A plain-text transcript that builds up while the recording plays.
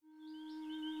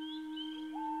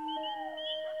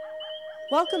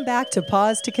Welcome back to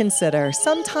Pause to Consider,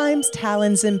 sometimes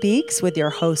Talons and Beaks, with your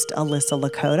host, Alyssa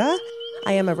Lakota.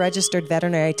 I am a registered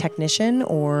veterinary technician,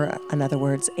 or in other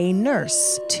words, a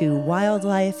nurse to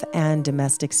wildlife and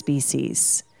domestic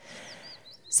species.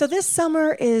 So this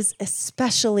summer is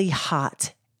especially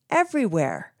hot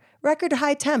everywhere. Record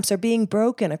high temps are being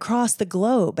broken across the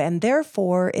globe, and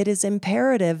therefore it is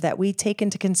imperative that we take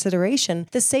into consideration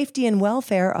the safety and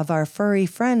welfare of our furry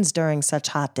friends during such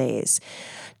hot days.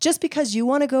 Just because you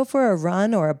want to go for a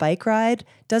run or a bike ride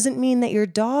doesn't mean that your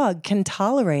dog can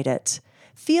tolerate it.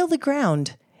 Feel the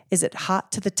ground. Is it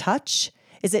hot to the touch?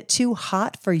 Is it too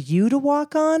hot for you to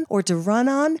walk on or to run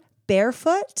on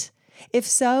barefoot? If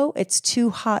so, it's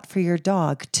too hot for your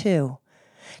dog too.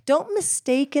 Don't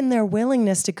mistake their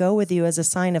willingness to go with you as a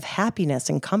sign of happiness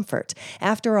and comfort.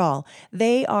 After all,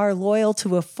 they are loyal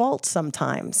to a fault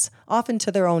sometimes, often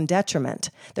to their own detriment.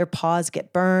 Their paws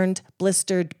get burned,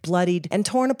 blistered, bloodied, and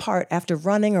torn apart after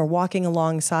running or walking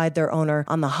alongside their owner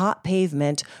on the hot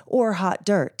pavement or hot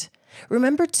dirt.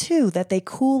 Remember, too, that they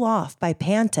cool off by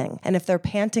panting, and if they're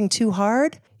panting too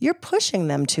hard, you're pushing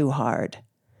them too hard.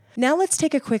 Now let's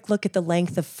take a quick look at the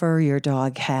length of fur your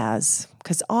dog has,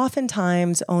 because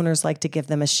oftentimes owners like to give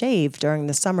them a shave during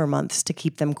the summer months to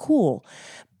keep them cool,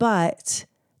 but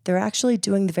they're actually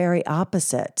doing the very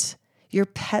opposite. Your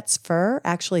pet's fur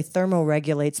actually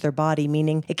thermoregulates their body,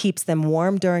 meaning it keeps them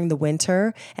warm during the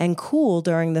winter and cool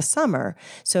during the summer.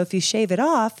 So if you shave it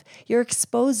off, you're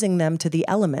exposing them to the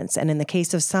elements, and in the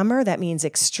case of summer, that means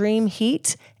extreme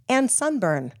heat and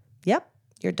sunburn. Yep,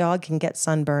 your dog can get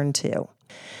sunburn too.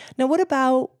 Now, what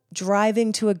about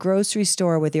driving to a grocery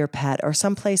store with your pet or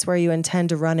someplace where you intend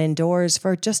to run indoors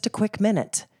for just a quick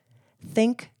minute?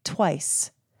 Think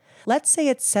twice. Let's say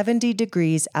it's 70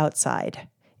 degrees outside.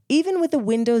 Even with the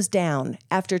windows down,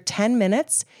 after 10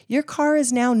 minutes, your car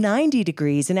is now 90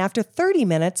 degrees, and after 30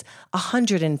 minutes,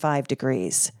 105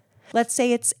 degrees. Let's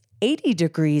say it's 80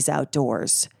 degrees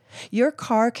outdoors. Your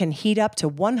car can heat up to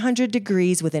 100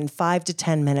 degrees within 5 to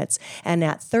 10 minutes, and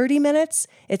at 30 minutes,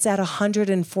 it's at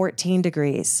 114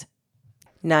 degrees.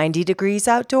 90 degrees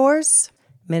outdoors,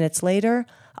 minutes later,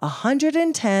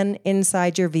 110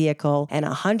 inside your vehicle, and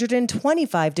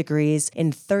 125 degrees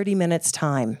in 30 minutes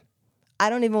time. I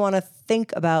don't even want to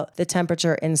think about the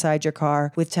temperature inside your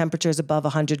car with temperatures above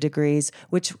 100 degrees,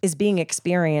 which is being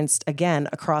experienced again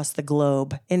across the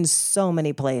globe in so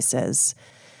many places.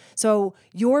 So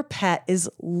your pet is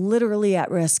literally at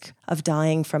risk of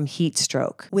dying from heat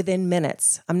stroke within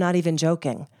minutes. I'm not even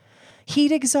joking.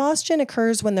 Heat exhaustion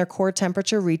occurs when their core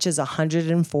temperature reaches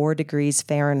 104 degrees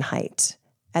Fahrenheit.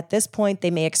 At this point,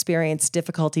 they may experience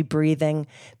difficulty breathing,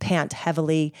 pant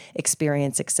heavily,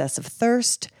 experience excessive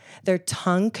thirst. Their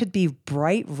tongue could be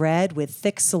bright red with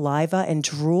thick saliva and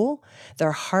drool.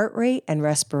 Their heart rate and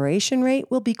respiration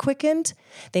rate will be quickened.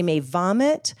 They may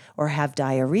vomit or have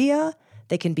diarrhea.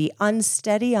 They can be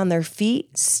unsteady on their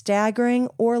feet, staggering,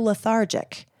 or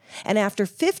lethargic. And after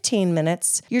 15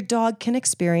 minutes, your dog can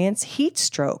experience heat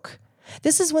stroke.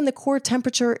 This is when the core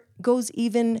temperature goes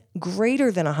even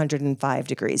greater than 105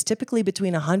 degrees, typically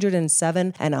between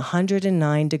 107 and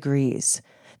 109 degrees.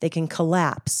 They can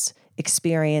collapse,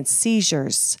 experience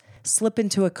seizures, slip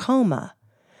into a coma.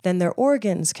 Then their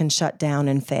organs can shut down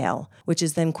and fail, which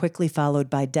is then quickly followed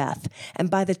by death. And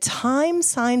by the time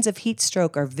signs of heat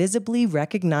stroke are visibly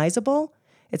recognizable,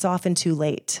 it's often too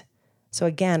late. So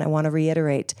again, I want to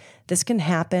reiterate, this can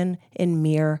happen in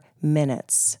mere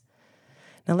minutes.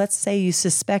 Now let's say you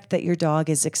suspect that your dog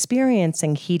is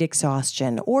experiencing heat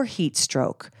exhaustion or heat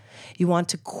stroke. You want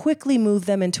to quickly move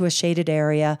them into a shaded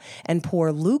area and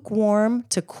pour lukewarm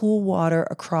to cool water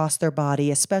across their body,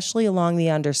 especially along the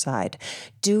underside.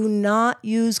 Do not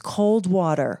use cold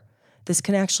water. This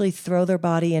can actually throw their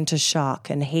body into shock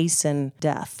and hasten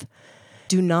death.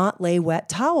 Do not lay wet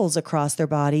towels across their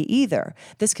body either.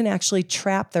 This can actually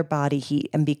trap their body heat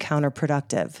and be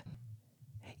counterproductive.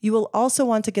 You will also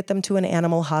want to get them to an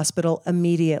animal hospital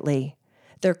immediately.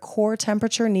 Their core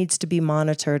temperature needs to be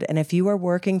monitored, and if you are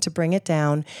working to bring it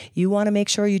down, you want to make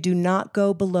sure you do not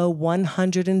go below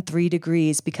 103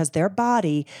 degrees because their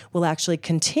body will actually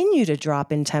continue to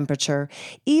drop in temperature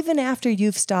even after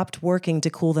you've stopped working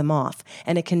to cool them off,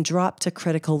 and it can drop to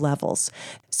critical levels.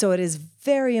 So it is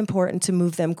very important to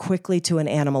move them quickly to an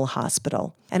animal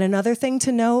hospital. And another thing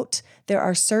to note, there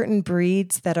are certain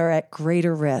breeds that are at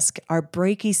greater risk, are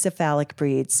brachycephalic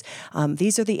breeds.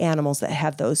 These are the animals that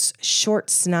have those short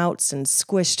snouts and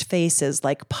squished faces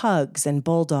like pugs and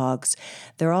bulldogs.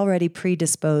 They're already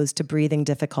predisposed to breathing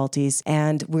difficulties,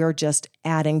 and we're just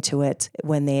adding to it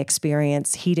when they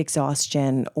experience heat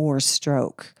exhaustion or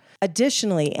stroke.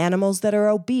 Additionally, animals that are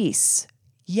obese,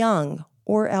 young,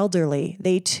 or elderly,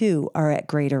 they too are at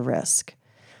greater risk.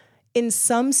 In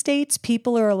some states,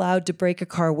 people are allowed to break a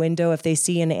car window if they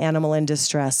see an animal in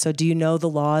distress. So do you know the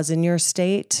laws in your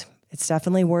state? It's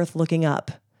definitely worth looking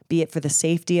up, be it for the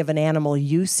safety of an animal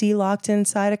you see locked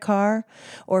inside a car,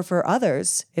 or for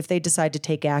others if they decide to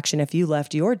take action if you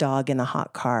left your dog in a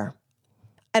hot car.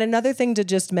 And another thing to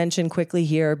just mention quickly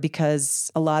here,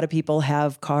 because a lot of people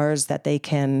have cars that they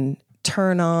can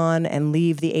turn on and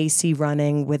leave the AC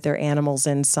running with their animals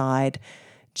inside.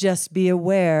 Just be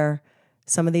aware,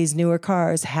 some of these newer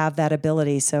cars have that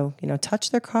ability. So, touch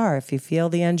their car. If you feel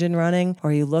the engine running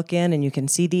or you look in and you can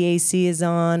see the AC is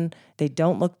on, they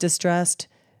don't look distressed,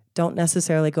 don't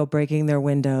necessarily go breaking their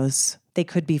windows. They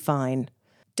could be fine.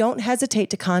 Don't hesitate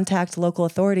to contact local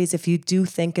authorities if you do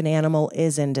think an animal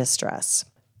is in distress.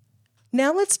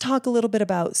 Now let's talk a little bit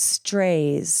about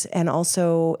strays and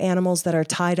also animals that are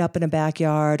tied up in a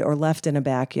backyard or left in a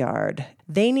backyard.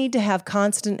 They need to have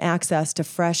constant access to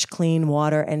fresh, clean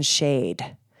water and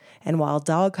shade. And while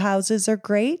dog houses are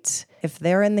great, if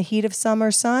they're in the heat of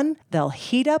summer sun, they'll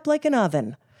heat up like an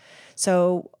oven.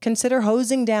 So consider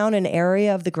hosing down an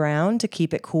area of the ground to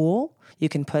keep it cool. You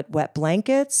can put wet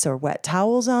blankets or wet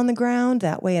towels on the ground.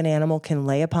 That way an animal can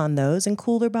lay upon those and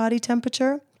cool their body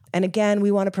temperature. And again,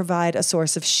 we want to provide a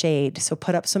source of shade. So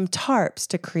put up some tarps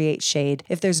to create shade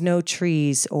if there's no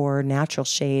trees or natural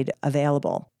shade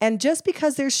available. And just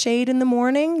because there's shade in the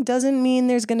morning doesn't mean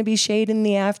there's going to be shade in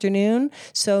the afternoon.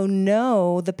 So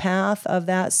know the path of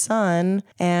that sun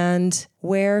and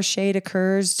where shade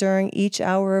occurs during each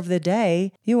hour of the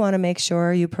day. You want to make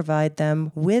sure you provide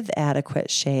them with adequate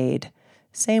shade.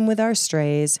 Same with our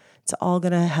strays. It's all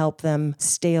going to help them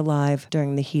stay alive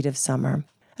during the heat of summer.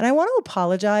 And I want to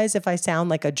apologize if I sound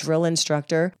like a drill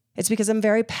instructor. It's because I'm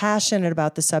very passionate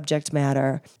about the subject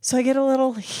matter. So I get a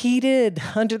little heated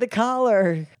under the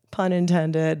collar, pun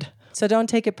intended. So don't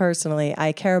take it personally.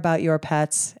 I care about your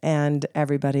pets and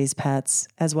everybody's pets,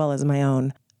 as well as my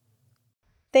own.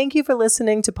 Thank you for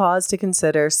listening to Pause to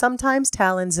Consider, Sometimes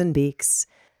Talons and Beaks.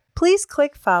 Please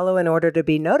click follow in order to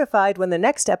be notified when the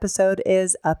next episode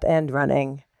is up and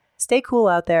running. Stay cool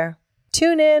out there.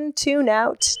 Tune in, tune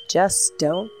out, just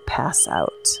don't pass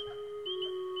out.